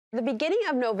The beginning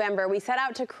of November, we set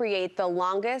out to create the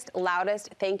longest, loudest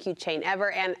thank you chain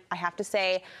ever, and I have to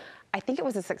say, I think it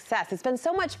was a success. It's been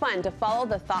so much fun to follow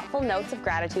the thoughtful notes of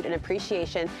gratitude and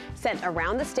appreciation sent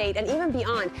around the state and even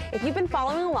beyond. If you've been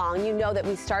following along, you know that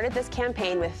we started this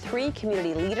campaign with 3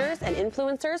 community leaders and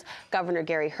influencers, Governor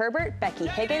Gary Herbert, Becky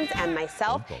Higgins, and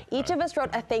myself. Each of us wrote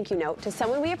a thank you note to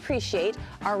someone we appreciate.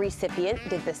 Our recipient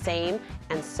did the same,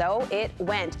 and so it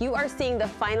went. You are seeing the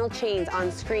final chains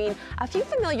on screen. A few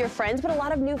familiar friends, but a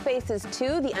lot of new faces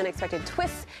too. The unexpected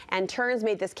twists and turns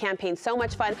made this campaign so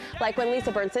much fun, like when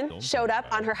Lisa Burnson showed up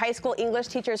on her high school English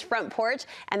teacher's front porch,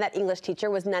 and that English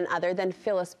teacher was none other than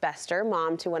Phyllis Bester,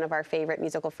 mom to one of our favorite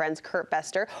musical friends, Kurt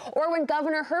Bester. Or when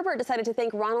Governor Herbert decided to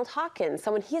thank Ronald Hawkins,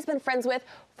 someone he's been friends with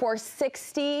for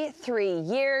 63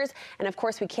 years. And of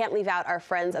course, we can't leave out our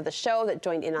friends of the show that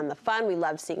joined in on the fun. We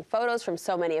loved seeing photos from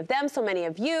so many of them, so many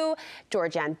of you,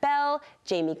 Georgianne Bell,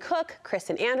 Jamie Cook,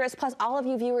 Kristen Andrus, plus all of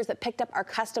you viewers that picked up our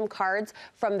custom cards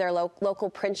from their local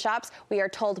print shops. We are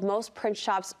told most print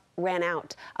shops ran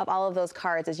out of all of those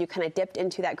cards as you kind of dipped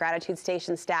into that gratitude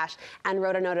station stash and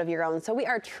wrote a note of your own. So we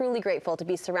are truly grateful to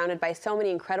be surrounded by so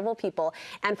many incredible people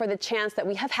and for the chance that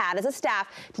we have had as a staff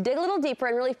to dig a little deeper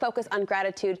and really focus on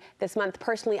gratitude this month.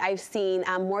 Personally, I've seen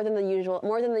more than the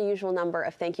usual number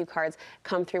of thank you cards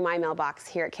come through my mailbox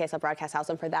here at KSL Broadcast House,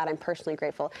 and for that I'm personally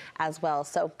grateful as well.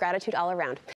 So gratitude all around.